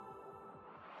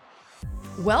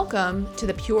Welcome to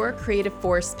the Pure Creative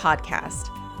Force podcast.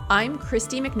 I'm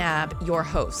Christy McNabb, your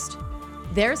host.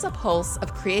 There's a pulse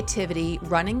of creativity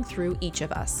running through each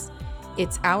of us.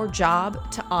 It's our job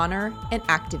to honor and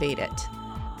activate it.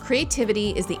 Creativity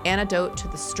is the antidote to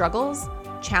the struggles,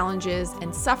 challenges,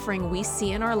 and suffering we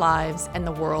see in our lives and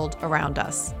the world around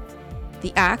us.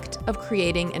 The act of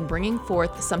creating and bringing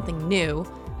forth something new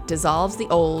dissolves the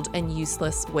old and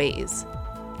useless ways.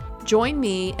 Join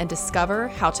me and discover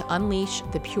how to unleash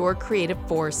the pure creative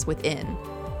force within,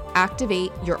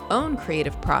 activate your own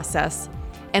creative process,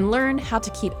 and learn how to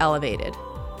keep elevated.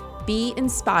 Be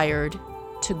inspired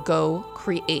to go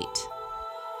create.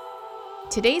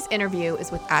 Today's interview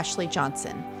is with Ashley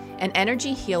Johnson, an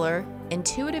energy healer,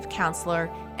 intuitive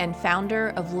counselor, and founder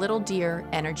of Little Deer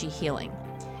Energy Healing.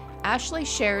 Ashley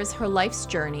shares her life's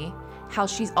journey, how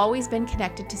she's always been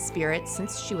connected to spirit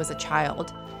since she was a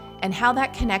child, and how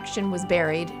that connection was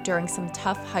buried during some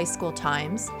tough high school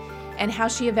times, and how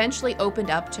she eventually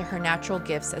opened up to her natural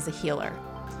gifts as a healer.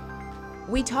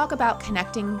 We talk about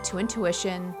connecting to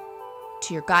intuition,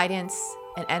 to your guidance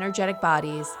and energetic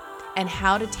bodies, and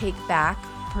how to take back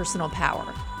personal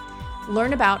power.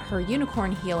 Learn about her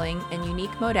unicorn healing and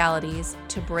unique modalities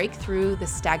to break through the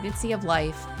stagnancy of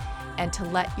life and to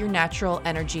let your natural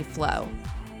energy flow.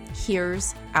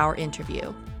 Here's our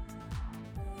interview.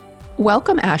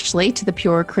 Welcome, Ashley, to the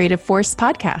Pure Creative Force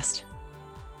podcast.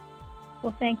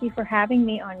 Well, thank you for having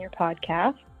me on your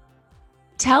podcast.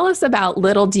 Tell us about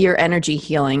Little Deer Energy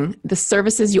Healing, the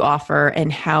services you offer,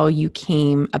 and how you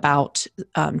came about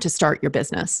to start your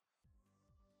business.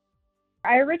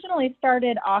 I originally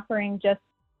started offering just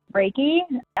Reiki.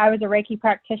 I was a Reiki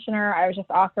practitioner. I was just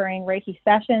offering Reiki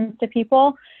sessions to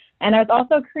people. And I was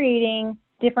also creating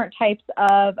different types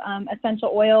of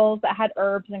essential oils that had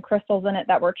herbs and crystals in it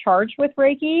that were charged with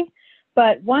Reiki.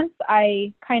 But once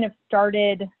I kind of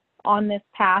started on this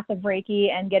path of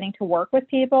Reiki and getting to work with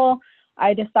people,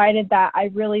 I decided that I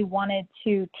really wanted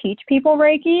to teach people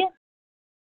Reiki.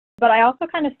 But I also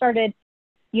kind of started,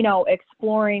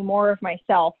 exploring more of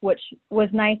myself, which was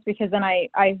nice because then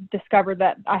I discovered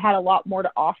that I had a lot more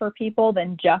to offer people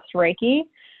than just Reiki.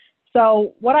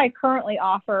 So what I currently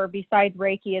offer besides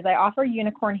Reiki is I offer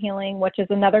unicorn healing, which is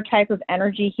another type of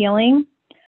energy healing.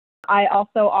 I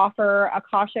also offer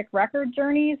Akashic record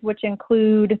journeys, which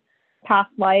include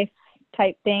past life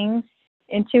type things,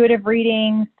 intuitive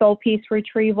reading, soul peace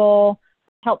retrieval,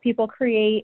 help people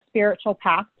create spiritual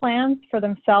path plans for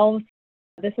themselves.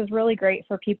 This is really great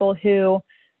for people who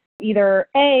either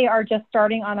A, are just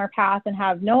starting on their path and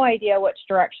have no idea which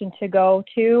direction to go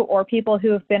to, or people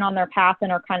who have been on their path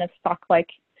and are kind of stuck like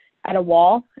at a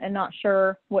wall and not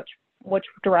sure which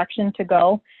direction to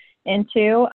go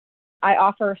into. I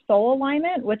offer soul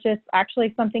alignment, which is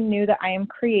actually something new that I am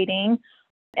creating.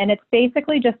 And it's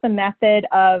basically just a method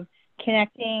of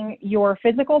connecting your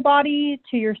physical body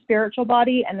to your spiritual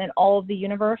body and then all of the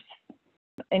universe,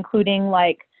 including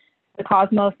like the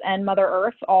cosmos and Mother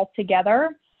Earth all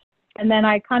together. And then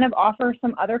I kind of offer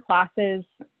some other classes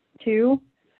too,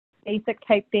 basic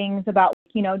type things about,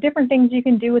 different things you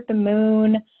can do with the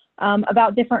moon,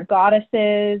 about different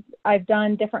goddesses. I've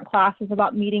done different classes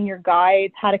about meeting your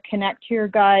guides, how to connect to your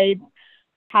guides,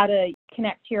 how to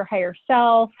connect to your higher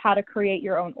self, how to create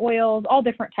your own oils, all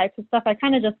different types of stuff. I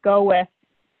kind of just go with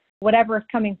whatever is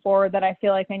coming forward that I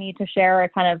feel like I need to share. I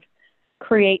kind of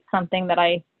create something that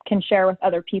I can share with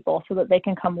other people so that they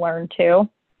can come learn too.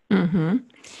 Mm-hmm.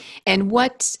 And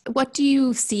what do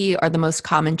you see are the most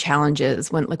common challenges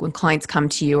when clients come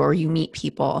to you or you meet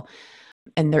people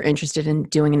and they're interested in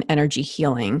doing an energy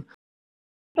healing?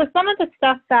 So some of the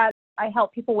stuff that I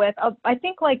help people with, I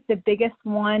think like the biggest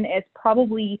one is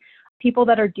probably people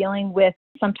that are dealing with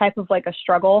some type of like a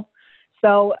struggle.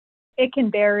 So it can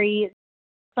vary.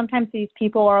 Sometimes these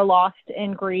people are lost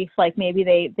in grief, like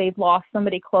maybe they've lost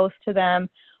somebody close to them,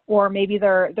 or maybe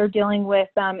they're dealing with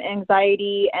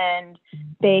anxiety and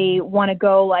they want to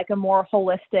go like a more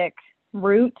holistic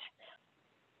route,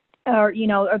 or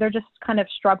they're just kind of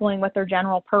struggling with their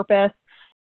general purpose.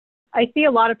 I see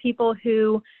a lot of people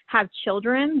who have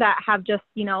children that have just,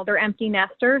 they're empty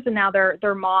nesters and now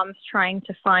they're moms trying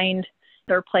to find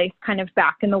their place kind of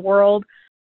back in the world.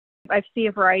 I see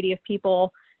a variety of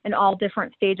people in all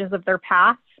different stages of their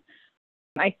paths.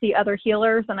 I see other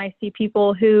healers and I see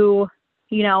people who,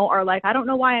 are like, I don't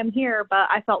know why I'm here, but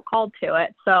I felt called to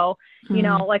it. So,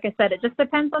 like I said, it just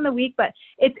depends on the week, but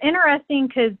it's interesting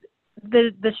because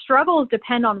the struggles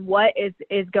depend on what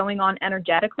is going on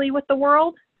energetically with the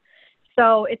world.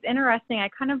 So it's interesting. I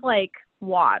kind of like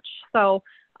watch. So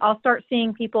I'll start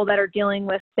seeing people that are dealing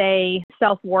with, say,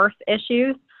 self-worth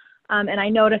issues. And I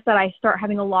noticed that I start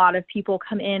having a lot of people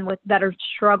come in that are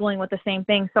struggling with the same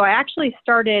thing. So I actually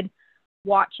started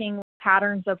watching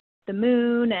patterns of the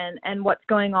moon and what's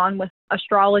going on with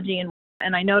astrology.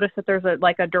 And I noticed that there's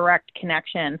a direct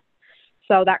connection.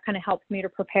 So that kind of helps me to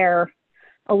prepare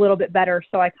a little bit better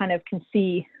so I kind of can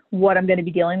see what I'm going to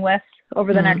be dealing with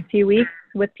over the next few weeks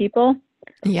with people.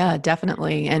 Yeah,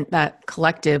 definitely. And that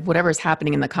collective, whatever's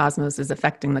happening in the cosmos is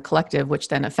affecting the collective, which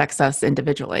then affects us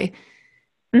individually.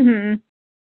 Mm-hmm.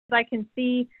 I can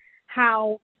see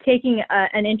how taking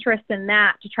an interest in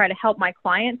that to try to help my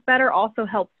clients better also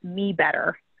helps me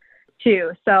better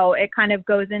too. So it kind of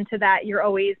goes into that you're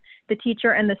always the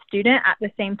teacher and the student at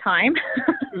the same time.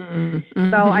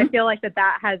 Mm-hmm. So I feel like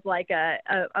that has like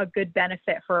a good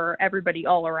benefit for everybody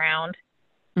all around.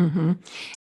 Mm-hmm.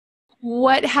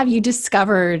 What have you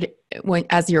discovered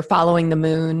as you're following the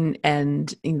moon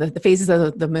and the phases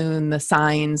of the moon, the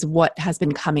signs, what has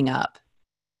been coming up?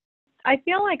 I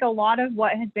feel like a lot of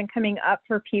what has been coming up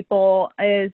for people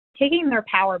is taking their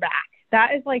power back.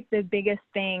 That is like the biggest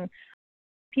thing.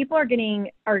 People are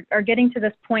getting to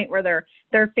this point where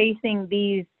they're facing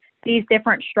these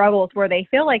different struggles where they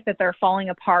feel like that they're falling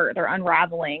apart, they're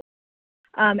unraveling.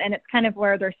 And it's kind of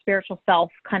where their spiritual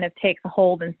self kind of takes a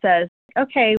hold and says,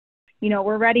 okay,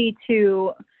 we're ready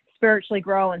to spiritually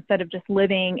grow instead of just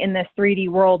living in this 3D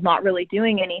world, not really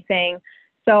doing anything.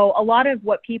 So a lot of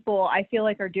what people I feel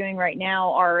like are doing right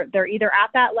now they're either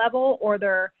at that level or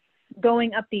they're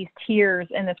going up these tiers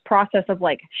in this process of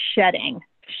like shedding.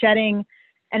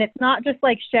 And it's not just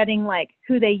like shedding like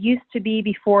who they used to be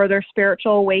before their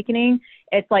spiritual awakening.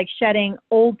 It's like shedding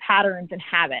old patterns and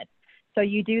habits. So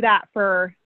you do that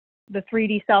for the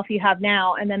 3D self you have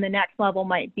now. And then the next level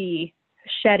might be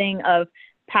shedding of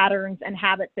patterns and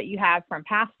habits that you have from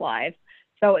past lives.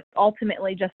 So it's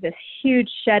ultimately just this huge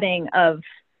shedding of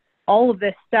all of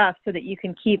this stuff so that you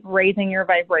can keep raising your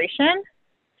vibration.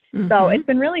 Mm-hmm. So it's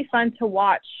been really fun to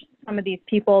watch some of these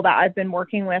people that I've been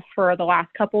working with for the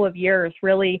last couple of years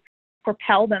really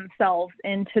propel themselves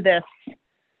into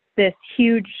this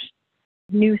huge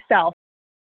new self.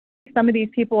 Some of these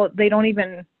people, I don't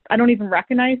even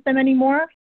recognize them anymore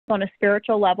on a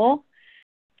spiritual level.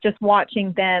 Just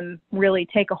watching them really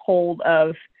take a hold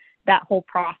of that whole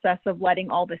process of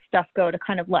letting all this stuff go to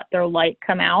kind of let their light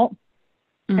come out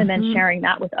and then sharing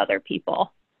that with other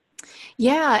people.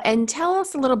 Yeah. And tell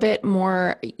us a little bit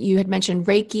more. You had mentioned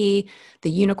Reiki,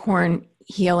 the unicorn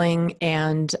healing,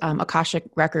 and Akashic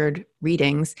record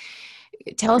readings.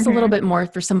 Tell us a little bit more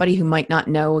for somebody who might not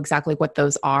know exactly what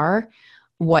those are,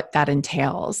 what that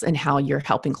entails, and how you're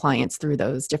helping clients through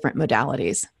those different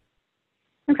modalities.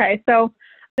 Okay. So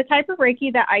the type of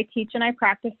Reiki that I teach and I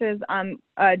practice is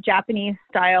Japanese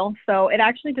style. So it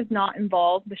actually does not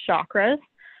involve the chakras.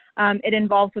 It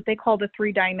involves what they call the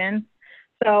 3 diamonds.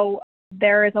 So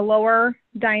there is a lower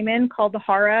diamond called the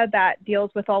Hara that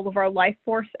deals with all of our life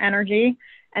force energy.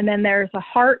 And then there's a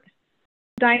heart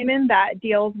diamond that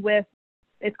deals with,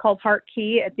 it's called heart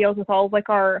key. It deals with all of like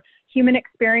our human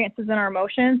experiences and our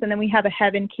emotions. And then we have a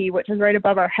heaven key, which is right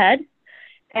above our head.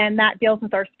 And that deals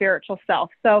with our spiritual self.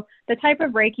 So the type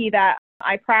of Reiki that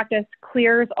I practice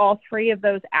clears all 3 of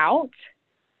those out.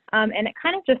 And it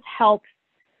kind of just helps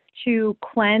to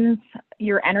cleanse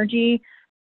your energy.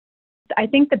 I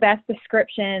think the best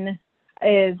description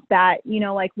is that,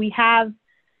 like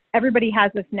everybody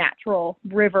has this natural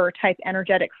river type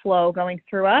energetic flow going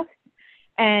through us.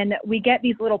 And we get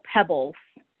these little pebbles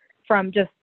from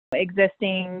just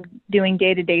existing, doing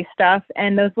day-to-day stuff.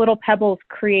 And those little pebbles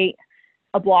create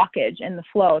a blockage in the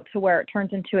flow to where it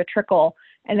turns into a trickle.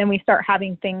 And then we start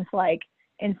having things like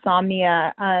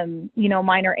insomnia,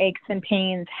 minor aches and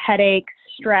pains, headaches,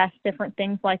 stress, different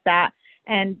things like that.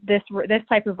 And this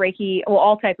type of Reiki,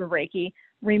 all type of Reiki,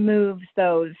 removes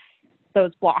those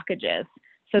blockages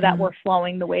so that we're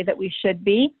flowing the way that we should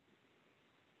be.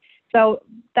 So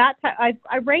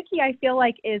Reiki, I feel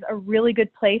like, is a really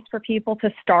good place for people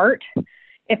to start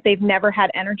if they've never had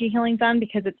energy healing done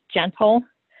because it's gentle.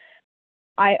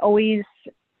 I always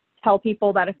tell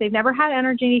people that if they've never had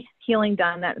energy healing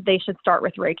done, that they should start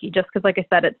with Reiki just because, like I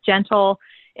said, it's gentle.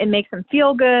 It makes them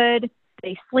feel good.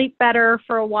 They sleep better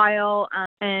for a while,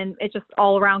 and it's just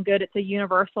all around good. It's a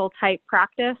universal type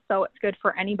practice, so it's good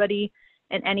for anybody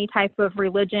in any type of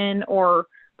religion or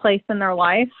place in their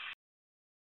life.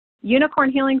 Unicorn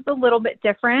healing is a little bit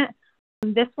different.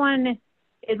 This one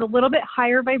is a little bit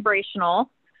higher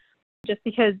vibrational just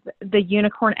because the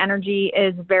unicorn energy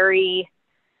is very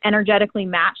energetically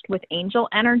matched with angel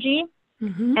energy.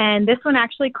 And this one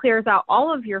actually clears out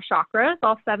all of your chakras,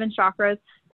 all 7 chakras,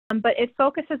 but it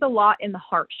focuses a lot in the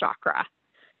heart chakra.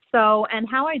 So, and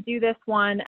how I do this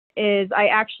one is I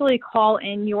actually call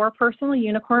in your personal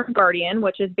unicorn guardian,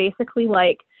 which is basically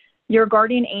like your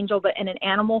guardian angel, but in an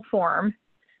animal form.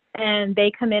 And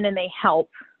they come in and they help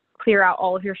clear out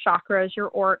all of your chakras,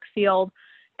 your auric field,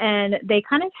 and they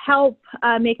kind of help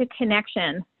make a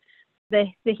connection. The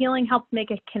healing helps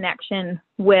make a connection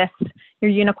with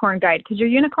your unicorn guide, because your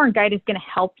unicorn guide is going to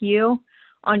help you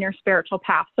on your spiritual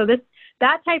path. So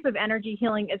that type of energy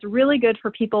healing is really good for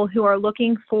people who are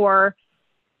looking for,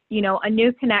 a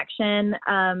new connection,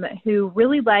 who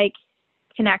really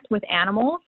connect with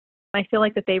animals. I feel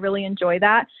like that they really enjoy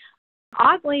that.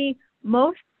 Oddly,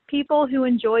 most people who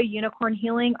enjoy unicorn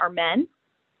healing are men.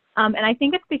 And I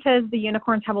think it's because the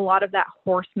unicorns have a lot of that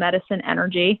horse medicine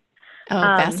energy. Oh,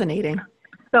 fascinating.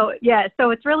 So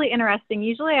it's really interesting.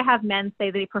 Usually I have men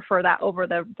say they prefer that over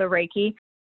the Reiki.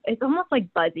 It's almost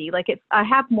like buzzy. I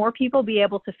have more people be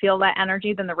able to feel that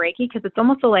energy than the Reiki, because it's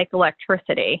almost like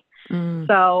electricity.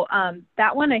 So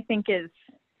that one I think is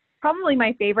probably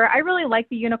my favorite. I really like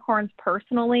the unicorns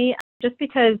personally, just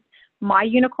because my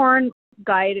unicorn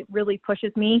guide really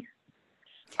pushes me.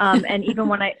 And even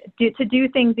when I do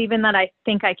things even that I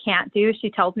think I can't do, she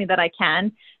tells me that I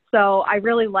can. So I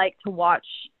really like to watch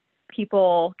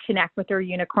people connect with their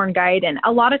unicorn guide. And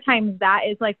a lot of times that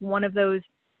is like one of those,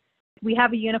 we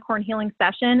have a unicorn healing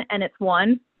session and it's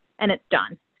one and it's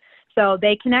done. So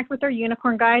they connect with their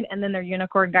unicorn guide and then their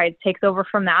unicorn guide takes over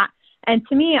from that. And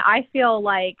to me, I feel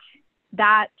like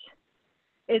that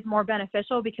is more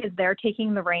beneficial because they're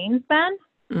taking the reins then.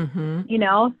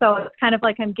 So it's kind of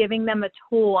like I'm giving them a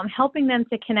tool. I'm helping them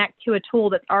to connect to a tool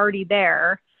that's already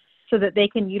there so that they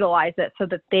can utilize it, so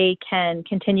that they can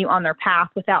continue on their path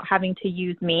without having to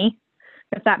use me,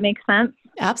 if that makes sense.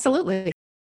 Absolutely.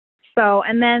 So,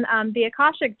 and then the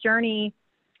Akashic Journey,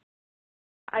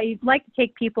 I like to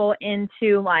take people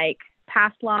into like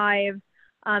past lives,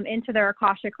 into their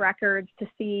Akashic records to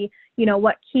see,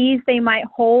 what keys they might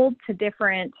hold to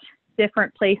different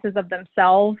places of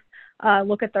themselves.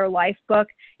 Look at their life book.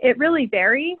 It really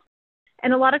varies.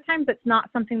 And a lot of times it's not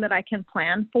something that I can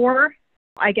plan for.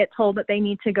 I get told that they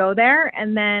need to go there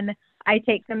and then I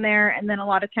take them there. And then a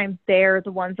lot of times they're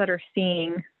the ones that are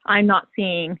seeing. I'm not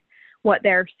seeing what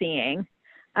they're seeing.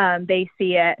 They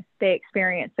see it, they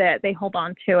experience it, they hold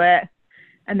on to it.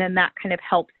 And then that kind of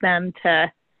helps them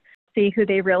to see who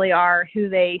they really are, who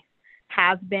they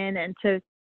have been, and to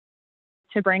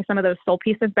bring some of those soul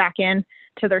pieces back in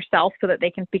to their self so that they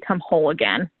can become whole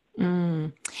again.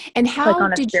 And how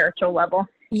on a spiritual level.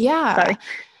 Yeah. Sorry.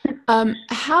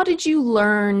 How did you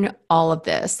learn all of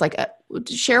this?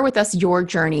 Share with us your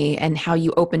journey and how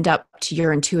you opened up to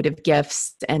your intuitive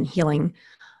gifts and healing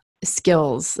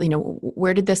skills.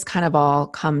 Where did this kind of all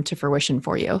come to fruition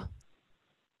for you?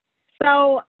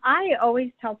 So I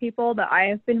always tell people that I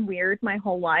have been weird my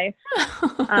whole life.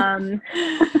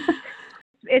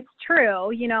 It's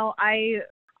true.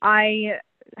 I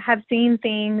have seen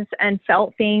things and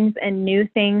felt things and knew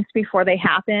things before they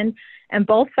happened. And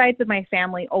both sides of my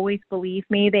family always believe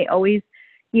me. They always,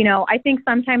 I think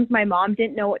sometimes my mom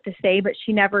didn't know what to say, but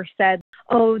she never said,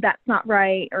 oh, that's not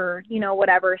right, or,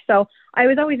 whatever. So I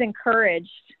was always encouraged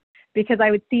because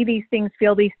I would see these things,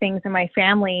 feel these things, and my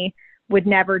family would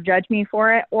never judge me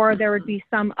for it. Or there would be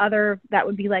some other that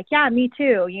would be like, yeah, me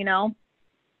too,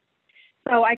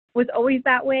 So I was always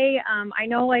that way. I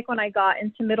know when I got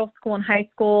into middle school and high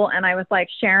school and I was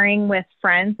sharing with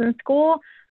friends in school,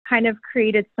 kind of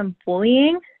created some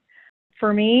bullying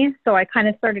for me. So I kind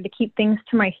of started to keep things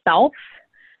to myself.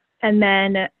 And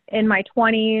then in my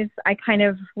 20s, I kind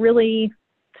of really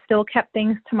still kept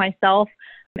things to myself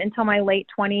until my late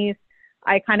 20s.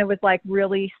 I kind of was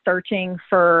really searching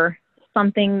for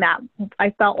something that I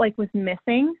felt like was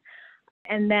missing.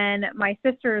 And then my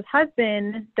sister's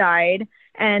husband died,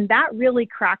 and that really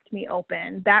cracked me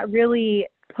open. That really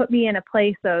put me in a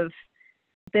place of,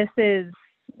 this is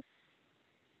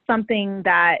something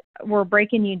that we're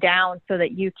breaking you down so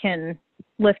that you can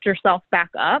lift yourself back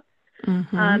up.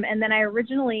 And then I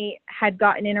originally had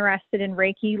gotten interested in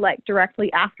Reiki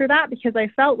directly after that because I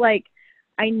felt like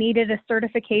I needed a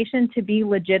certification to be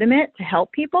legitimate to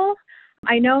help people.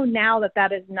 I know now that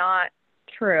that is not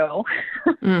true.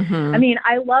 I mean,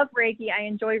 I love Reiki. I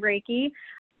enjoy Reiki,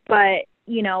 but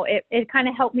it kind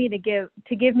of helped me to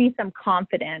give me some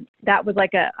confidence. That was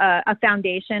like a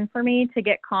foundation for me to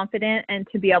get confident and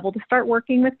to be able to start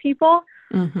working with people.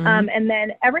 And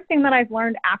then everything that I've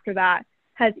learned after that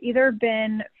has either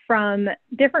been from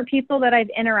different people that I've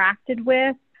interacted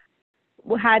with,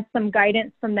 had some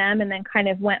guidance from them, and then kind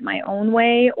of went my own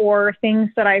way, or things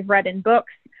that I've read in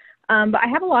books. But I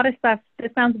have a lot of stuff,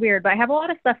 this sounds weird, but I have a lot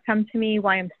of stuff come to me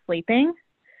while I'm sleeping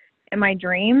in my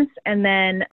dreams. And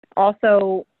then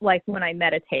also like when I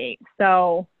meditate.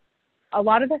 So a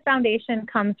lot of the foundation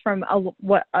comes from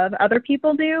what other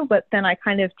people do, but then I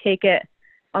kind of take it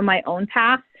on my own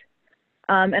path.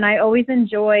 And I always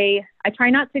enjoy, I try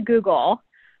not to Google,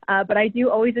 but I do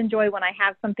always enjoy when I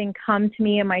have something come to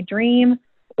me in my dream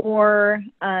or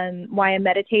while I'm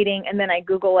meditating, and then I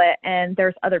Google it and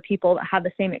there's other people that have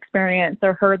the same experience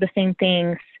or heard the same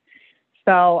things.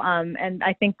 So, and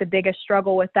I think the biggest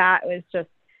struggle with that was just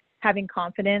having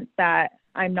confidence that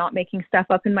I'm not making stuff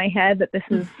up in my head, that this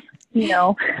is,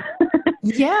 yeah,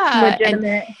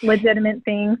 legitimate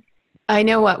things. I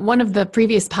know one of the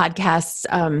previous podcasts,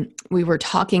 we were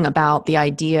talking about the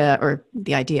idea,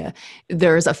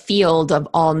 there's a field of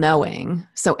all knowing.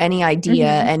 So any idea,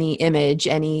 any image,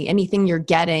 anything you're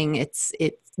getting, it's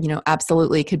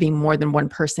absolutely could be more than one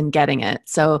person getting it.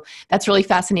 So that's really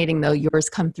fascinating though. Yours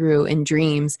come through in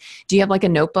dreams. Do you have like a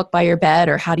notebook by your bed,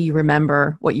 or how do you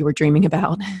remember what you were dreaming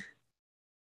about?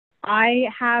 I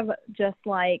have just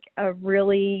like a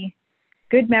really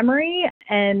good memory.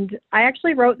 And I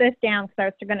actually wrote this down because I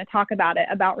was going to talk about it,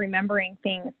 about remembering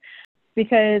things.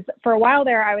 Because for a while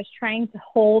there, I was trying to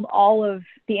hold all of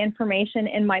the information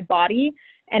in my body,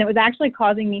 and it was actually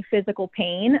causing me physical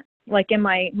pain, like in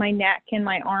my neck and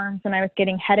my arms, and I was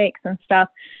getting headaches and stuff.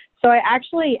 So I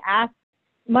actually asked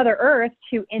Mother Earth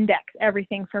to index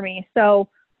everything for me. So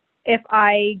if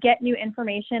I get new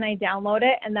information, I download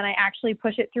it, and then I actually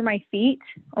push it through my feet,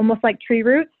 almost like tree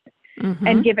roots,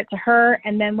 and give it to her.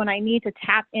 And then when I need to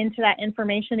tap into that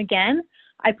information again,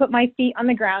 I put my feet on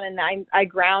the ground and I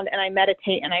ground and I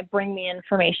meditate and I bring the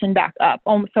information back up.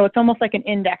 So it's almost like an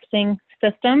indexing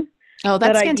system. Oh,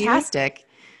 that's fantastic.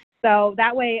 So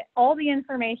that way all the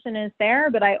information is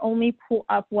there, but I only pull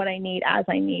up what I need as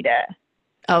I need it.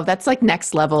 Oh, that's like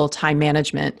next level time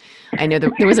management. I know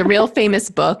there was a real famous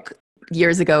book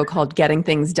years ago called Getting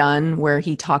Things Done, where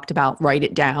he talked about write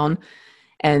it down.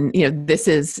 And, this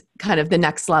is kind of the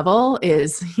next level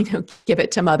is, give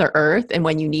it to Mother Earth. And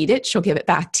when you need it, she'll give it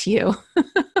back to you.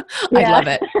 I love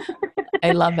it.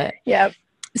 I love it. Yep.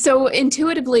 So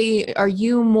intuitively, are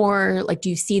you more like, do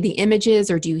you see the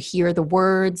images or do you hear the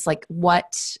words? Like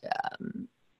what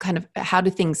how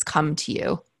do things come to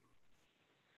you?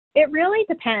 It really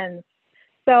depends.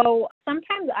 So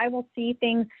sometimes I will see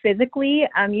things physically,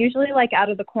 usually like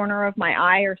out of the corner of my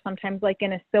eye, or sometimes like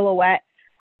in a silhouette.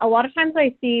 A lot of times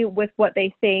I see with what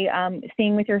they say,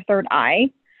 seeing with your third eye.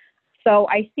 So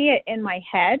I see it in my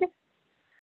head,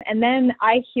 and then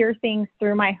I hear things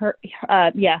through my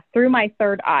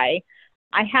third eye.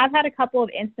 I have had a couple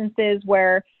of instances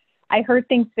where I heard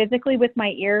things physically with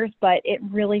my ears, but it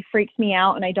really freaks me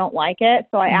out and I don't like it.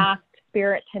 So I asked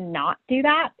Spirit to not do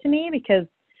that to me, because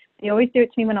they always do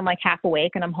it to me when I'm like half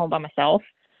awake and I'm home by myself.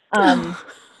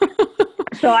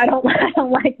 So I don't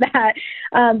like that.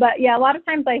 But yeah, a lot of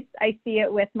times I see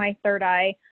it with my third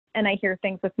eye and I hear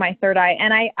things with my third eye.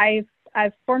 And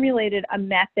I've formulated a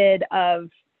method of,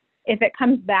 if it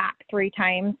comes back 3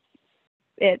 times,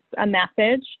 it's a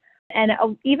message. And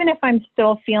even if I'm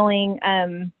still feeling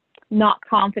not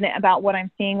confident about what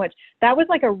I'm seeing, which that was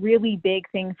like a really big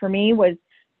thing for me, was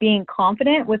being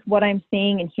confident with what I'm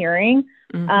seeing and hearing.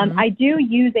 I do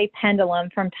use a pendulum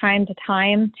from time to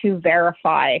time to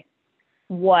verify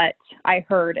what I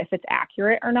heard, if it's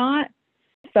accurate or not.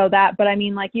 But I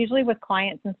mean, like usually with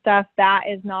clients and stuff, that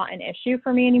is not an issue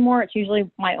for me anymore. It's usually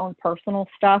my own personal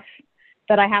stuff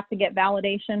that I have to get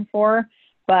validation for.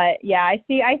 But yeah, I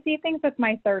see things with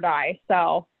my third eye.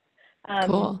 So,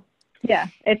 cool. Yeah,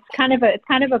 it's kind of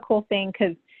a cool thing,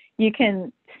 because you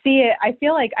can see it. I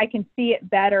feel like I can see it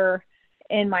better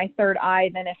in my third eye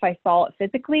than if I saw it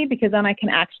physically, because then I can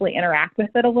actually interact with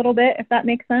it a little bit, if that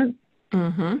makes sense.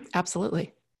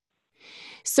 Absolutely.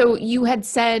 So you had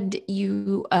said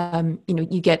you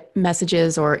get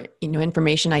messages or,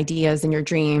 information, ideas in your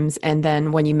dreams. And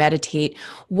then when you meditate,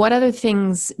 what other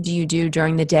things do you do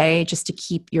during the day just to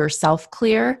keep yourself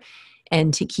clear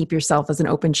and to keep yourself as an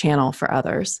open channel for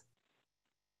others?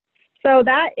 So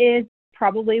that is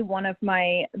probably one of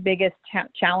my biggest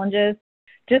challenges,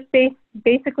 just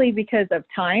basically because of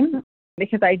time,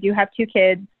 because I do have 2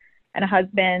 kids and a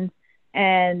husband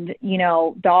and,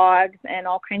 dogs and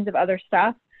all kinds of other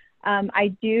stuff.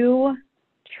 I do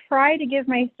try to give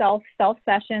myself self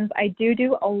sessions. I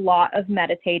do a lot of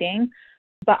meditating,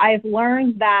 but I've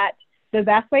learned that the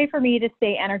best way for me to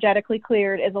stay energetically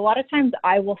cleared is a lot of times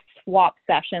I will swap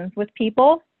sessions with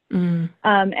people. And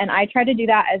I try to do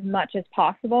that as much as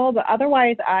possible, but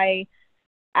otherwise I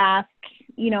ask,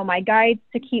 my guides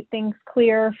to keep things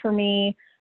clear for me.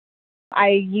 I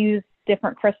use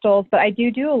different crystals, but I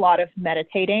do a lot of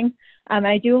meditating.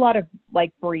 I do a lot of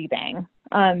like breathing.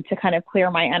 to kind of clear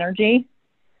my energy.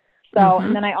 So,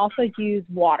 and then I also use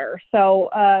water. So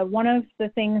one of the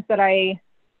things that I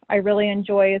really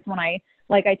enjoy is when I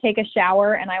take a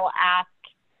shower and I will ask,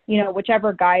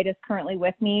 whichever guide is currently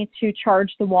with me to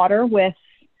charge the water with,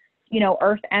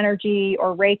 earth energy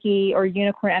or Reiki or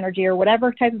unicorn energy or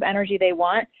whatever type of energy they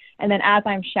want. And then as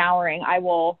I'm showering, I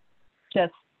will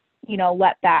just,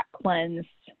 let that cleanse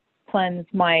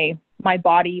my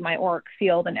body, my auric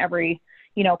field, and every,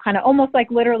 kind of almost like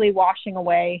literally washing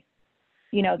away,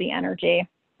 the energy.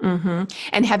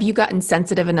 And have you gotten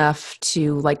sensitive enough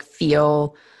to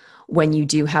feel when you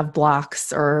do have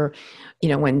blocks, or,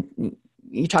 when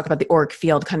you talk about the auric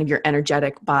field, kind of your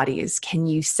energetic bodies, can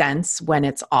you sense when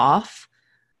it's off?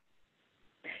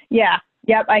 Yeah.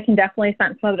 Yep. I can definitely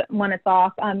sense when it's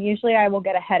off. Usually I will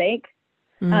get a headache,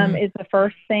 is the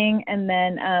first thing. And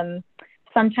then,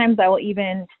 sometimes I will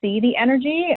even see the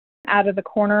energy out of the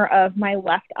corner of my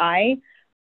left eye,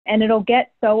 and it'll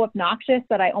get so obnoxious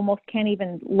that I almost can't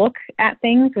even look at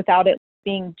things without it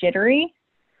being jittery.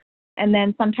 And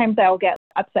then sometimes I'll get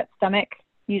upset stomach,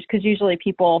 because usually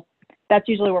that's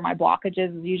usually where my blockage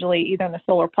is usually either in the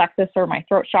solar plexus or my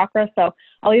throat chakra. So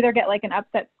I'll either get an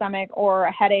upset stomach or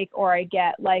a headache, or I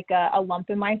get a lump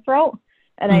in my throat.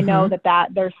 And I know that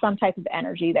there's some type of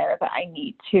energy there that I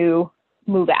need to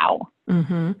move out.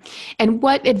 And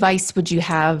what advice would you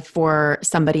have for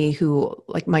somebody who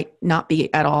might not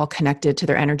be at all connected to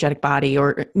their energetic body,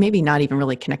 or maybe not even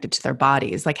really connected to their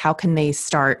bodies? How can they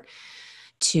start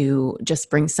to just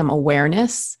bring some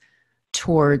awareness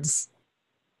towards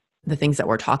the things that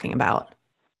we're talking about?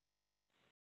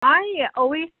 I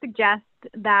always suggest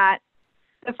that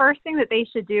the first thing that they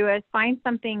should do is find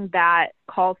something that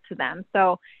calls to them.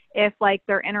 So if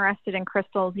they're interested in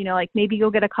crystals, maybe you'll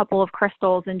get a couple of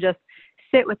crystals and just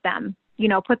sit with them,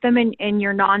 put them in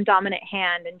your non-dominant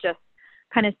hand and just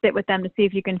kind of sit with them to see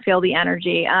if you can feel the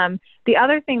energy. The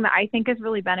other thing that I think is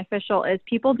really beneficial is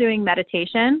people doing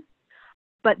meditation,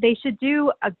 but they should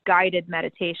do a guided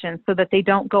meditation so that they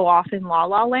don't go off in la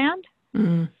la land,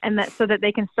 and that so that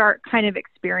they can start kind of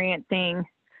experiencing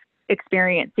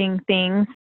things.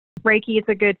 Reiki is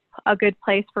a good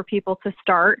place for people to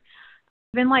start.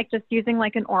 Even just using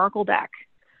an oracle deck,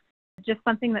 just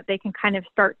something that they can kind of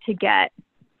start to get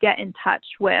in touch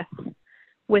with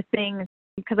things.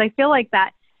 Because I feel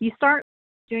that you start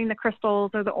doing the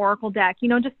crystals or the oracle deck,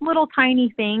 just little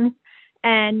tiny things,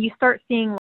 and you start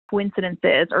seeing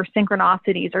coincidences or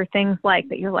synchronicities or things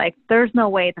that you're there's no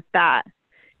way that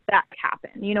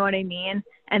happened. You know what I mean?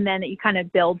 And then you kind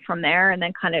of build from there and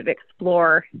then kind of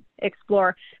explore.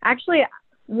 Actually,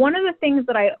 one of the things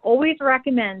that I always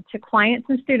recommend to clients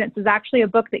and students is actually a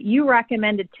book that you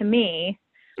recommended to me,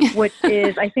 which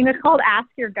is, I think it's called Ask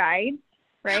Your Guide,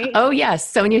 right? Oh, yes.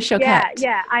 Sonia Choquette.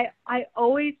 Yeah. I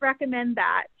always recommend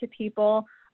that to people,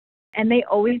 and they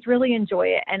always really enjoy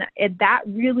it. And that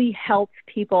really helps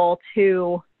people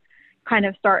to kind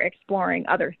of start exploring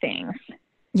other things.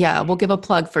 Yeah, we'll give a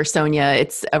plug for Sonia.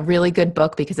 It's a really good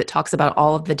book because it talks about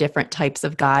all of the different types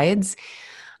of guides,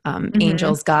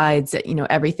 angels, guides,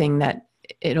 everything that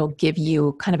it'll give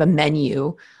you kind of a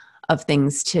menu of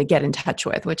things to get in touch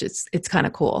with, which it's kind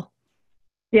of cool.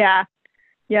 Yeah.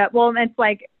 Yeah. Well, it's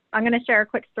I'm going to share a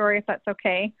quick story if that's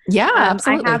okay. Yeah,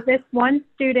 absolutely. I have this one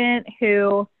student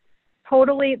who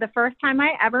totally, the first time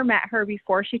I ever met her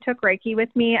before she took Reiki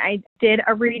with me, I did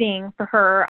a reading for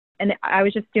her. And I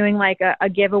was just doing a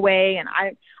giveaway, and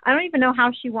I don't even know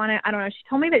how she won it. I don't know. She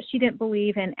told me that she didn't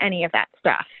believe in any of that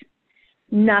stuff.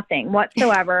 Nothing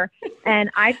whatsoever.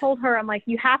 And I told her, I'm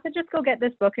you have to just go get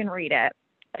this book and read it.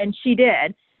 And she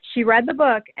did. She read the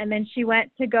book, and then she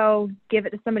went to go give it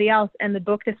to somebody else, and the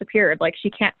book disappeared. She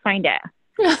can't find it.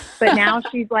 But now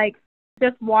she's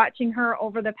just watching her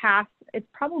over the past, it's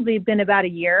probably been about a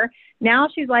year. Now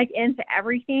she's into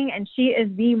everything, and she is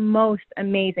the most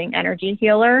amazing energy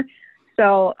healer.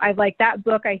 So that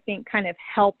book, I think, kind of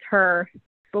helped her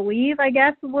believe, I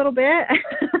guess, a little bit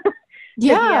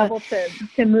yeah. to be able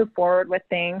to move forward with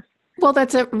things. Well,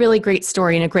 that's a really great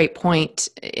story, and a great point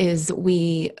is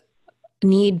we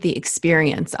need the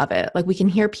experience of it. We can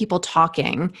hear people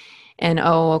talking and,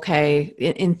 oh, okay,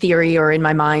 in theory or in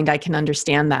my mind, I can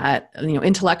understand that,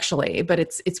 intellectually, but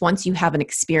it's once you have an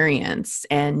experience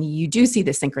and you do see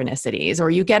the synchronicities, or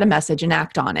you get a message and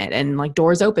act on it, and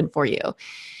doors open for you,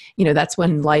 that's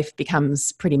when life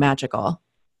becomes pretty magical.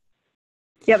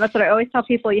 Yeah, that's what I always tell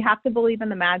people. You have to believe in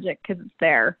the magic because it's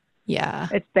there. Yeah.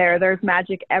 It's there. There's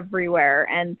magic everywhere.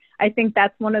 And I think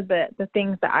that's one of the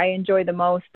things that I enjoy the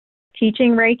most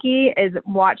teaching Reiki is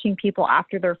watching people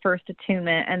after their first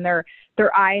attunement, and their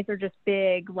eyes are just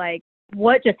big,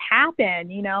 what just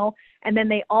happened, and then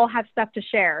they all have stuff to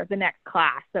share the next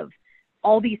class of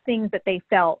all these things that they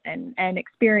felt and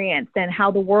experienced, and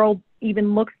how the world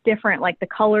even looks different. Like the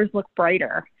colors look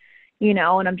brighter, and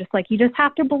I'm just like, you just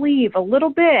have to believe a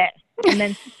little bit. And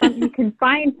then you can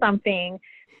find something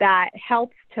that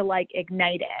helps to like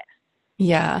ignite it.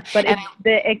 Yeah. But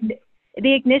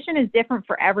the ignition is different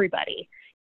for everybody.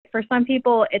 For some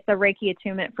people, it's a Reiki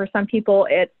attunement. For some people,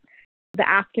 it's the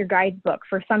Ask Your Guides book.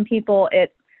 For some people,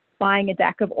 it's buying a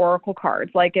deck of oracle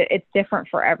cards. Like it's different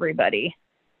for everybody.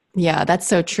 Yeah, that's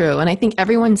so true. And I think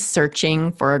everyone's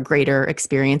searching for a greater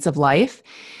experience of life.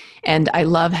 And I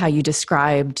love how you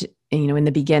described, in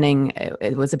the beginning,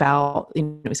 it was about,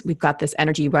 we've got this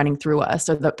energy running through us,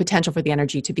 or the potential for the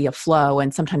energy to be a flow.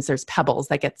 And sometimes there's pebbles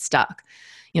that get stuck.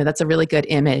 That's a really good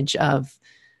image of,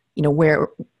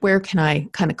 where can I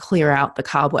kind of clear out the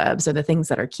cobwebs or the things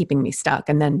that are keeping me stuck?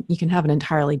 And then you can have an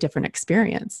entirely different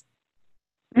experience.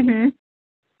 Mm-hmm.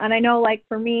 And I know, like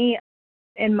for me,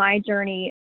 in my journey,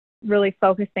 really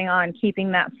focusing on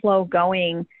keeping that flow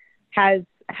going has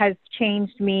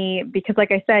changed me, because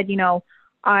like I said,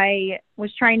 I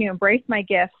was trying to embrace my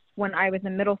gifts when I was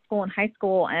in middle school and high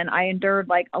school, and I endured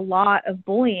like a lot of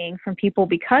bullying from people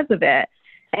because of it.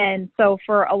 And so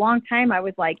for a long time, I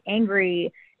was like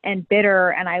angry and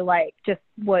bitter, and I like just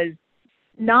was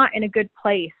not in a good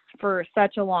place for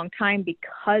such a long time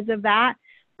because of that.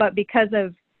 But because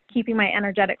of keeping my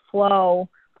energetic flow,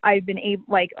 I've been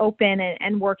open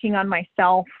and working on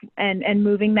myself and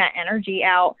moving that energy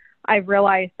out. I've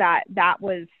realized that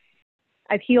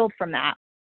I've healed from that,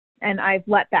 and I've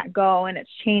let that go, and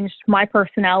it's changed my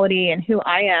personality and who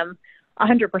I am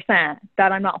 100%,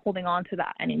 that I'm not holding on to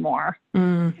that anymore.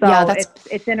 So yeah,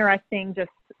 it's interesting.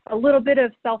 Just a little bit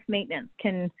of self-maintenance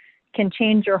can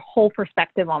change your whole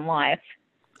perspective on life.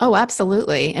 Oh,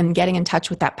 absolutely. And getting in touch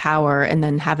with that power, and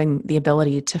then having the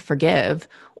ability to forgive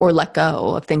or let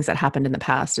go of things that happened in the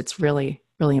past. It's really,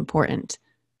 really important.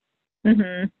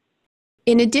 Mm-hmm.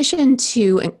 In addition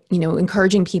to,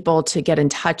 encouraging people to get in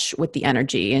touch with the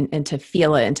energy and to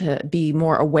feel it and to be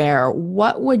more aware,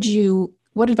 what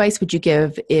advice would you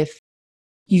give if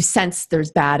you sense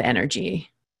there's bad energy?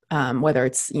 Whether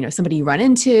it's, somebody you run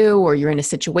into, or you're in a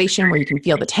situation where you can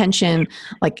feel the tension,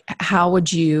 like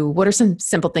what are some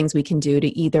simple things we can do to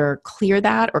either clear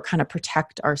that or kind of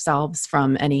protect ourselves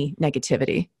from any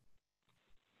negativity?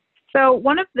 So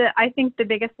I think the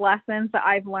biggest lessons that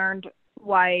I've learned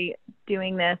while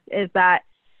doing this is that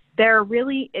there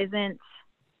really isn't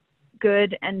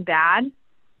good and bad.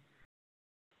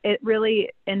 It really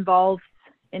involves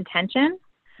intention.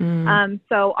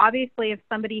 So obviously if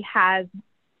somebody has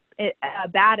a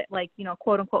bad,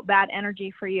 quote unquote, bad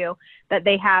energy for you, that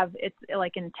they have, it's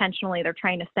like intentionally they're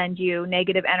trying to send you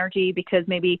negative energy because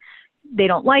maybe they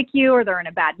don't like you, or they're in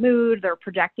a bad mood, they're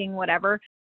projecting whatever,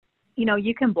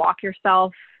 you can block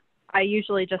yourself. I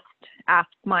usually just ask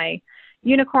my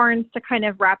unicorns to kind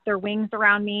of wrap their wings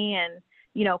around me and,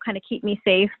 kind of keep me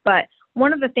safe. But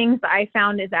one of the things that I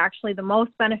found is actually the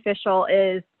most beneficial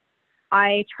is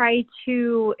I try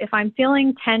to, if I'm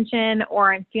feeling tension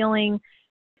or I'm feeling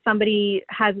somebody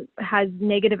has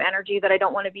negative energy that I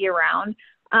don't want to be around,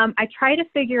 I try to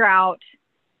figure out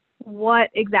what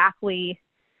exactly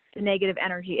the negative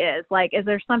energy is. Like, is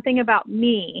there something about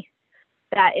me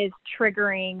that is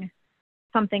triggering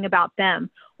something about them?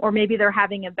 Or maybe they're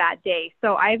having a bad day.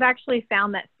 So I've actually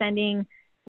found that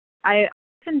I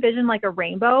envision like a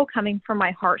rainbow coming from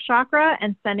my heart chakra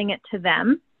and sending it to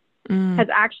them has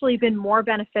actually been more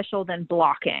beneficial than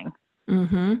blocking.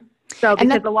 Mm-hmm. So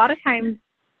because a lot of times,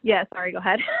 yeah, sorry, go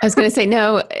ahead. I was going to say,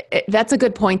 no, that's a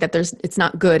good point, that it's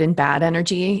not good and bad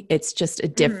energy. It's just a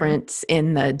difference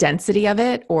in the density of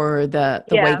it, or the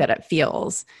way that it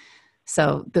feels.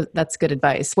 So that's good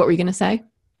advice. What were you going to say?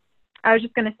 I was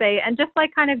just going to say, and just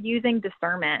like kind of using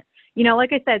discernment,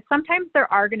 like I said, sometimes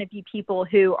there are going to be people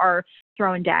who are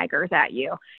throwing daggers at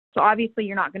you. So obviously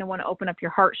you're not going to want to open up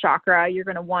your heart chakra. You're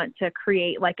going to want to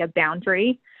create like a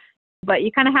boundary, but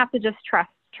you kind of have to just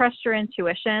trust your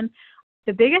intuition.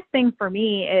 The biggest thing for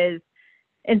me is,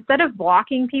 instead of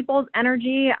blocking people's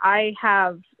energy, I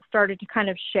have started to kind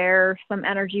of share some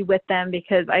energy with them,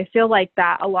 because I feel like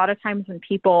that a lot of times when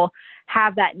people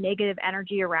have that negative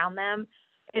energy around them,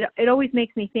 it always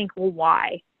makes me think, well,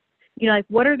 why? Like,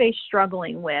 what are they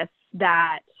struggling with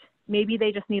that maybe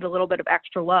they just need a little bit of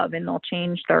extra love, and they'll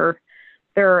change their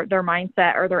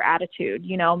mindset or their attitude.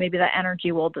 Maybe that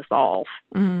energy will dissolve.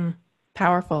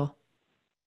 Powerful.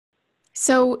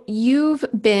 So you've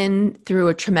been through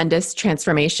a tremendous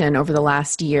transformation over the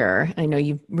last year. I know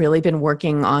you've really been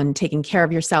working on taking care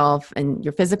of yourself and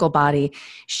your physical body.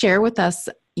 Share with us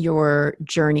your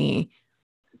journey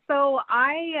So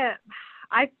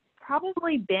I've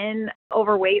probably been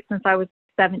overweight since I was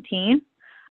 17,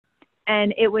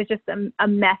 and it was just a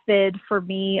method for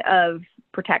me of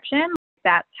protection.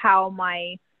 That's how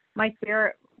my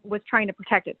spirit was trying to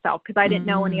protect itself, because I didn't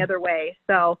know any other way.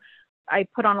 So I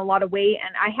put on a lot of weight,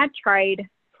 and I had tried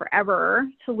forever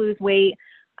to lose weight.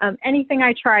 Anything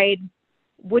I tried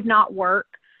would not work.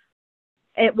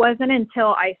 It wasn't until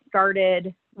I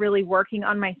started really working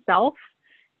on myself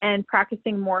and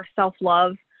practicing more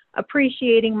self-love,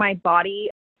 appreciating my body,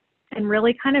 and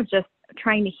really kind of just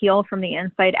trying to heal from the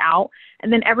inside out.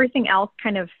 And then everything else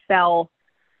kind of fell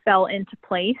into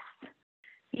place.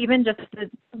 Even just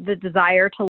the desire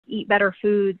to eat better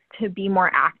foods, to be more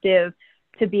active,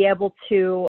 to be able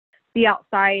to be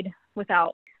outside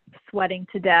without sweating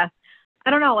to death. I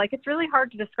don't know, like, it's really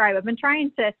hard to describe. I've been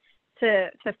trying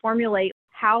to formulate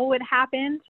how it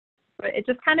happened, but it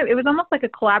was almost like a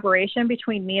collaboration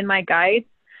between me and my guides.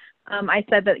 I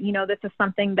said that, this is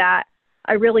something that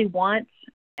I really want,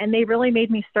 and they really made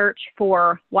me search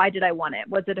for, why did I want it?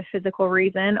 Was it a physical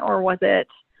reason, or was it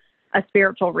a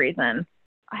spiritual reason?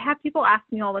 I have people ask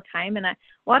me all the time, and a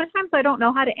lot of times I don't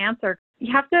know how to answer.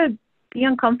 You have to be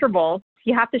uncomfortable.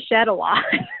 You have to shed a lot.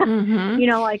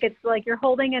 It's like you're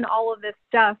holding in all of this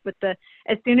stuff, but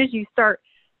as soon as you start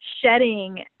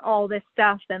shedding all this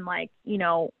stuff, then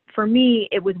for me,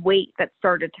 it was weight that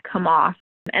started to come off.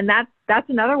 And that's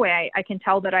another way I can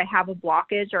tell that I have a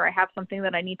blockage, or I have something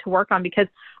that I need to work on, because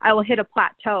I will hit a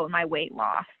plateau in my weight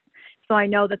loss. So I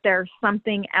know that there's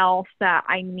something else that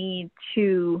I need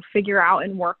to figure out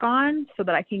and work on so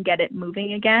that I can get it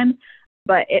moving again.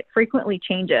 But it frequently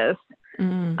changes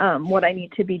what I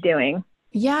need to be doing.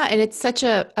 Yeah. And it's such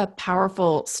a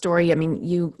powerful story. I mean,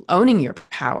 you owning your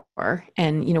power,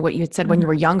 and what you had said when you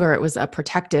were younger, it was a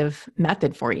protective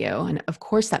method for you. And of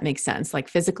course that makes sense. Like,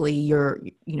 physically you're,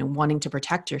 wanting to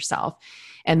protect yourself.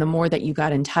 And the more that you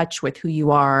got in touch with who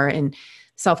you are and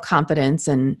self-confidence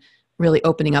and really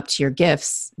opening up to your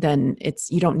gifts, then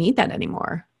you don't need that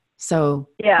anymore. So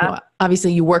yeah,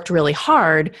 obviously you worked really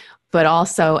hard, but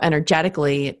also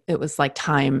energetically it was like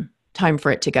time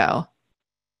for it to go.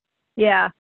 Yeah.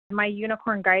 My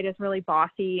unicorn guide is really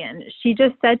bossy. And she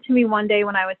just said to me one day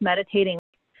when I was meditating,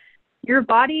 your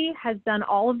body has done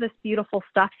all of this beautiful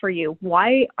stuff for you.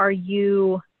 Why are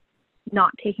you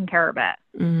not taking care of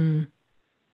it?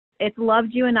 It's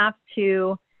loved you enough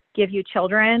to give you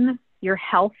children. You're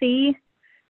healthy.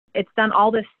 It's done all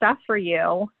this stuff for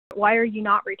you. Why are you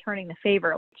not returning the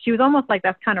favor? She was almost like,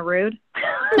 that's kind of rude.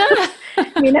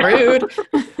 Rude.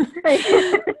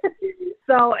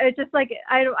 So it's just like,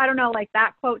 I don't know, like,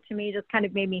 that quote to me just kind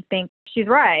of made me think she's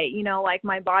right. Like,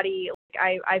 my body,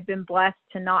 I've been blessed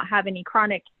to not have any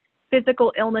chronic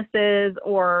physical illnesses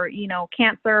or,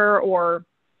 cancer,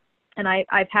 and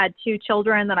I've had 2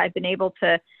 children that I've been able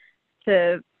to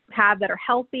have that are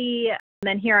healthy. And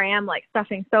then here I am, like,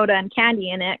 stuffing soda and candy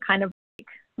in it, kind of like,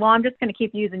 well, I'm just going to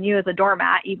keep using you as a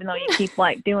doormat, even though you keep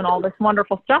like doing all this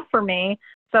wonderful stuff for me.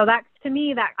 So that, to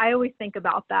me, that I always think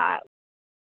about that.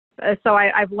 So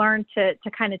I've learned to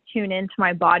kind of tune into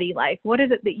my body, like, what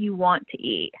is it that you want to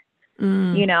eat,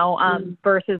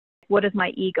 versus what does my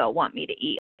ego want me to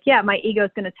eat? Yeah, my ego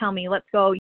is going to tell me, let's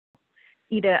go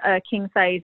eat a king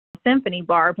size symphony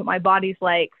bar, but my body's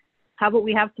like, how about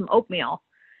we have some oatmeal?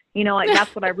 Like,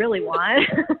 that's what I really want.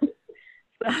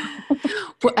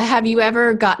 So. Have you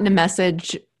ever gotten a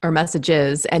message or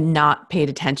messages and not paid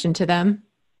attention to them?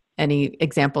 Any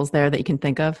examples there that you can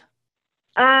think of?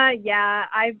 Yeah,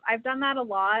 I've done that a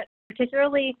lot.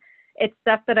 Particularly, it's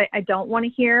stuff that I don't want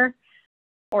to hear,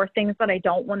 or things that I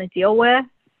don't want to deal with.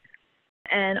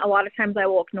 And a lot of times I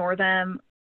will ignore them.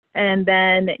 And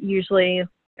then usually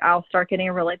I'll start getting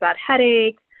a really bad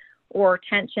headache or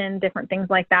tension, different things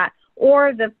like that.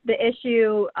 Or the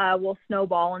issue will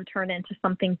snowball and turn into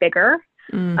something bigger.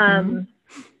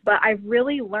 But I've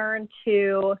really learned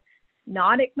to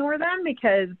not ignore them,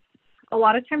 because a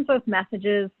lot of times those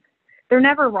messages, they're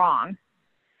never wrong.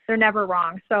 They're never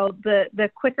wrong. So the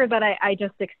quicker that I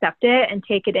just accept it and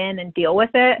take it in and deal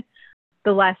with it,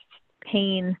 the less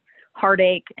pain,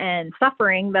 heartache, and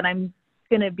suffering that I'm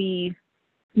going to be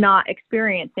not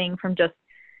experiencing from just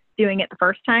doing it the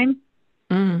first time.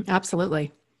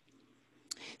 Absolutely.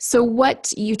 So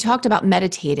what you talked about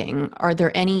meditating, are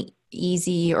there any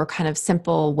easy or kind of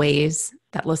simple ways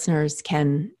that listeners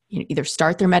can either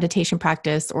start their meditation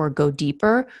practice or go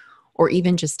deeper, or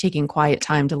even just taking quiet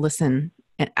time to listen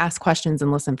and ask questions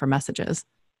and listen for messages?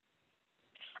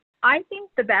 I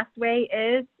think the best way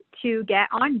is to get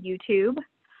on YouTube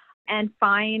and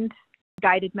find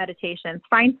guided meditations.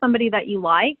 Find somebody that you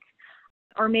like,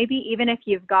 or maybe even if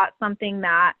you've got something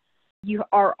that you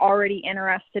are already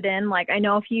interested in. Like, I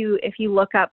know if you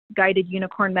look up guided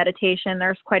unicorn meditation,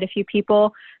 there's quite a few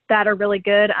people that are really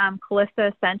good.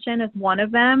 Calista Ascension is one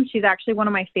of them. She's actually one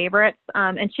of my favorites.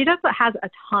 And she has a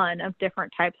ton of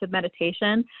different types of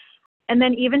meditation. And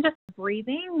then even just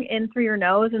breathing in through your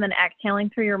nose and then exhaling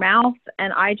through your mouth.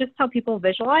 And I just tell people,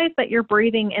 visualize that you're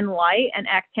breathing in light and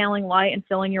exhaling light and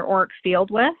filling your auric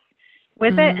field with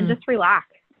it, and just relax.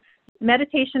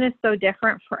 Meditation is so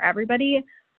different for everybody.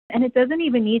 And it doesn't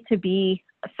even need to be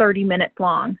 30 minutes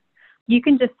long. You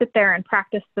can just sit there and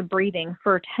practice the breathing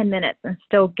for 10 minutes and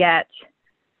still get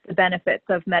the benefits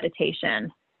of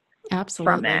meditation.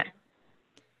 Absolutely. From it.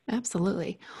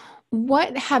 Absolutely.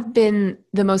 What have been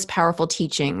the most powerful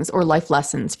teachings or life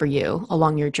lessons for you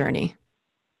along your journey?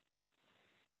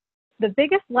 The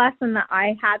biggest lesson that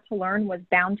I had to learn was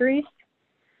boundaries.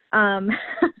 And,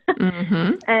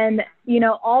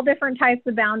 all different types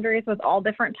of boundaries with all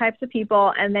different types of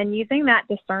people. And then using that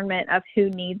discernment of who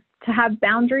needs to have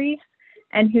boundaries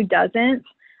and who doesn't.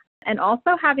 And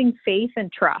also having faith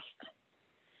and trust.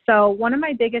 So one of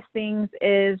my biggest things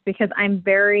is because I'm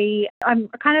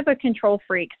kind of a control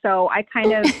freak. So I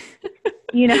kind of,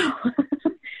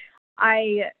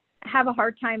 I have a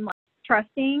hard time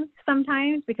trusting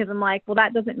sometimes because I'm like, well,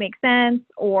 that doesn't make sense.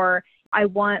 Or I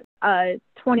want a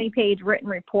 20-page written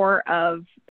report of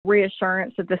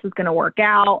reassurance that this is going to work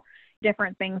out,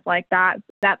 different things like that.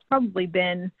 That's probably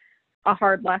been a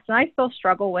hard lesson. I still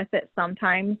struggle with it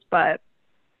sometimes, but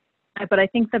I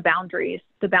think the boundaries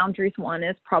one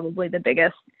is probably the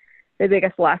biggest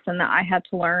lesson that I had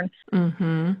to learn.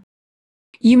 Mm-hmm.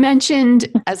 You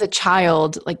mentioned as a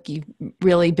child, like you've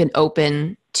really been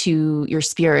open to your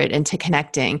spirit and to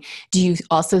connecting. Do you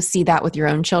also see that with your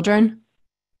own children?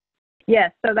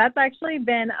 Yes. So that's actually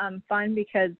been fun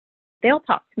because they'll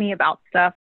talk to me about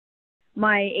stuff.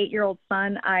 My 8-year-old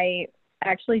son, I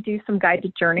actually do some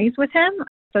guided journeys with him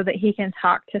so that he can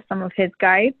talk to some of his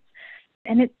guides.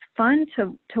 And it's fun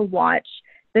to watch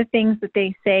the things that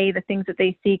they say, the things that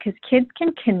they see, because kids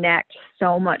can connect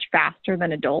so much faster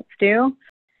than adults do.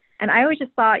 And I always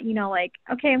just thought,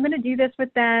 okay, I'm going to do this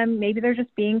with them. Maybe they're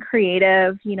just being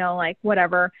creative,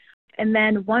 whatever. And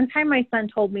then one time my son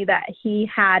told me that he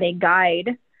had a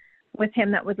guide with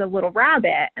him that was a little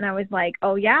rabbit. And I was like,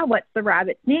 oh yeah, what's the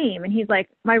rabbit's name? And he's like,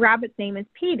 my rabbit's name is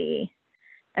Petey.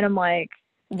 And I'm like,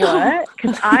 what?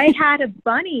 Because I had a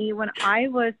bunny when I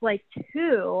was like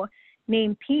 2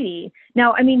 named Petey.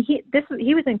 Now, I mean, he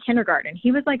was in kindergarten.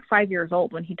 He was like 5 years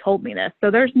old when he told me this. So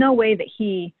there's no way that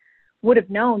he would have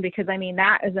known, because I mean,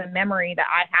 that is a memory that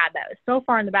I had that was so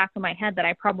far in the back of my head that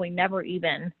I probably never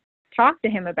even talked to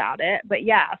him about it. But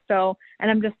yeah, so,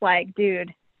 and I'm just like,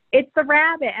 dude, it's the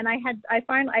rabbit. And I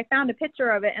found a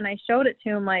picture of it and I showed it to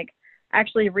him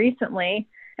actually recently.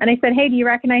 And I said, hey, do you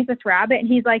recognize this rabbit? And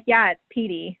he's like, yeah, it's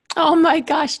Petey. Oh my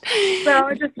gosh.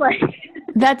 So just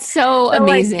that's so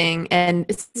amazing. And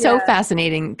it's so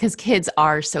fascinating because kids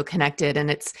are so connected,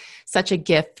 and it's such a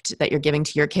gift that you're giving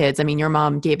to your kids. I mean, your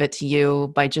mom gave it to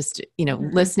you by just,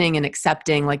 listening and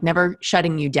accepting, never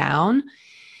shutting you down.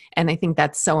 And I think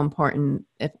that's so important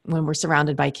when we're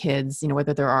surrounded by kids,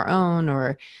 whether they're our own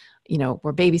or,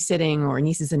 we're babysitting or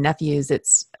nieces and nephews,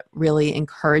 it's really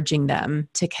encouraging them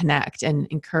to connect and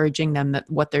encouraging them that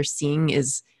what they're seeing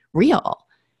is real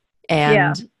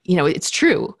and, it's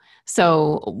true.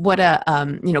 So what a,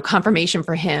 confirmation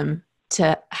for him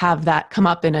to have that come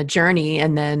up in a journey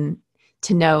and then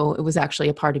to know it was actually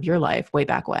a part of your life way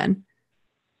back when.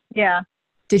 Yeah.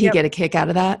 Did he get a kick out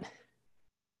of that?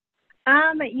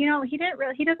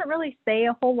 He doesn't really say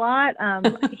a whole lot.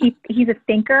 He's a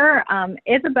thinker.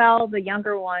 Isabel, the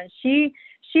younger one, she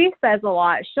says a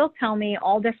lot. She'll tell me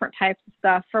all different types of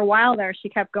stuff. For a while there, she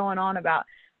kept going on about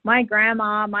my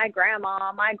grandma,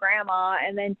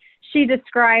 and then she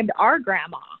described our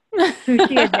grandma, who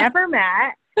she had never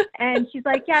met. And she's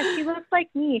like, yeah, she looks like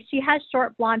me. She has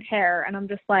short blonde hair. And I'm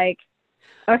just like,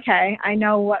 okay, I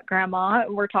know what grandma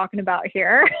we're talking about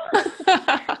here.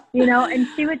 And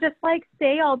she would just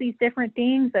say all these different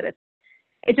things that it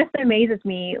just amazes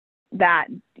me that,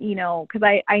 because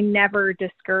I never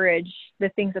discourage the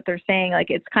things that they're saying.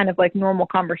 It's kind of like normal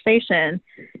conversation,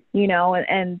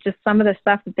 and just some of the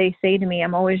stuff that they say to me,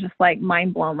 I'm always just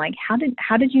mind blown. How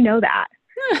did you know that?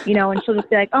 And she'll just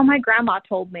be like, oh, my grandma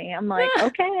told me. I'm like,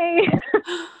 okay.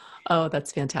 Oh,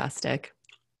 that's fantastic.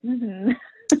 Mm-hmm.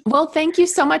 Well, thank you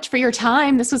so much for your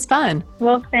time. This was fun.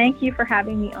 Well, thank you for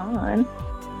having me on.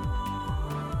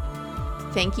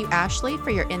 Thank you, Ashley,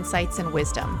 for your insights and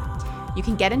wisdom. You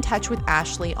can get in touch with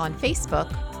Ashley on Facebook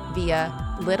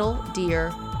via Little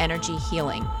Deer Energy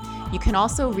Healing. You can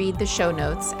also read the show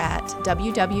notes at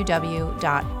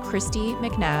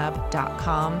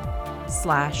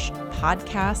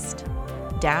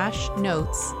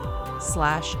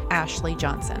www.christymcnab.com/podcast-notes/Ashley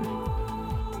Johnson.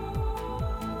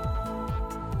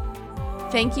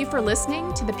 Thank you for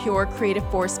listening to the Pure Creative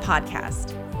Force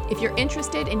podcast. If you're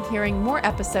interested in hearing more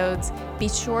episodes, be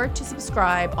sure to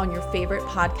subscribe on your favorite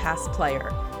podcast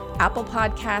player: Apple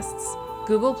Podcasts,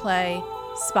 Google Play,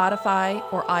 Spotify,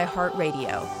 or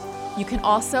iHeartRadio. You can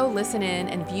also listen in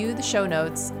and view the show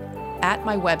notes at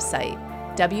my website,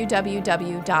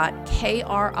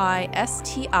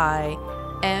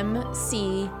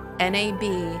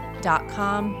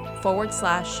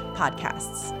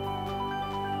 www.KRISTIMCNAB.com/podcasts.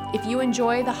 If you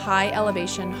enjoy the high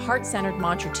elevation, heart-centered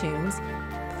mantra tunes,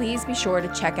 please be sure to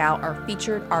check out our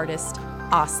featured artist,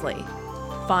 Oslee.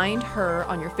 Find her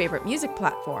on your favorite music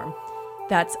platform.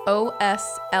 That's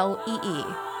OSLEE.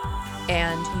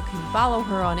 And you can follow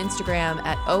her on Instagram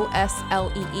at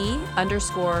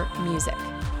OSLEE_music.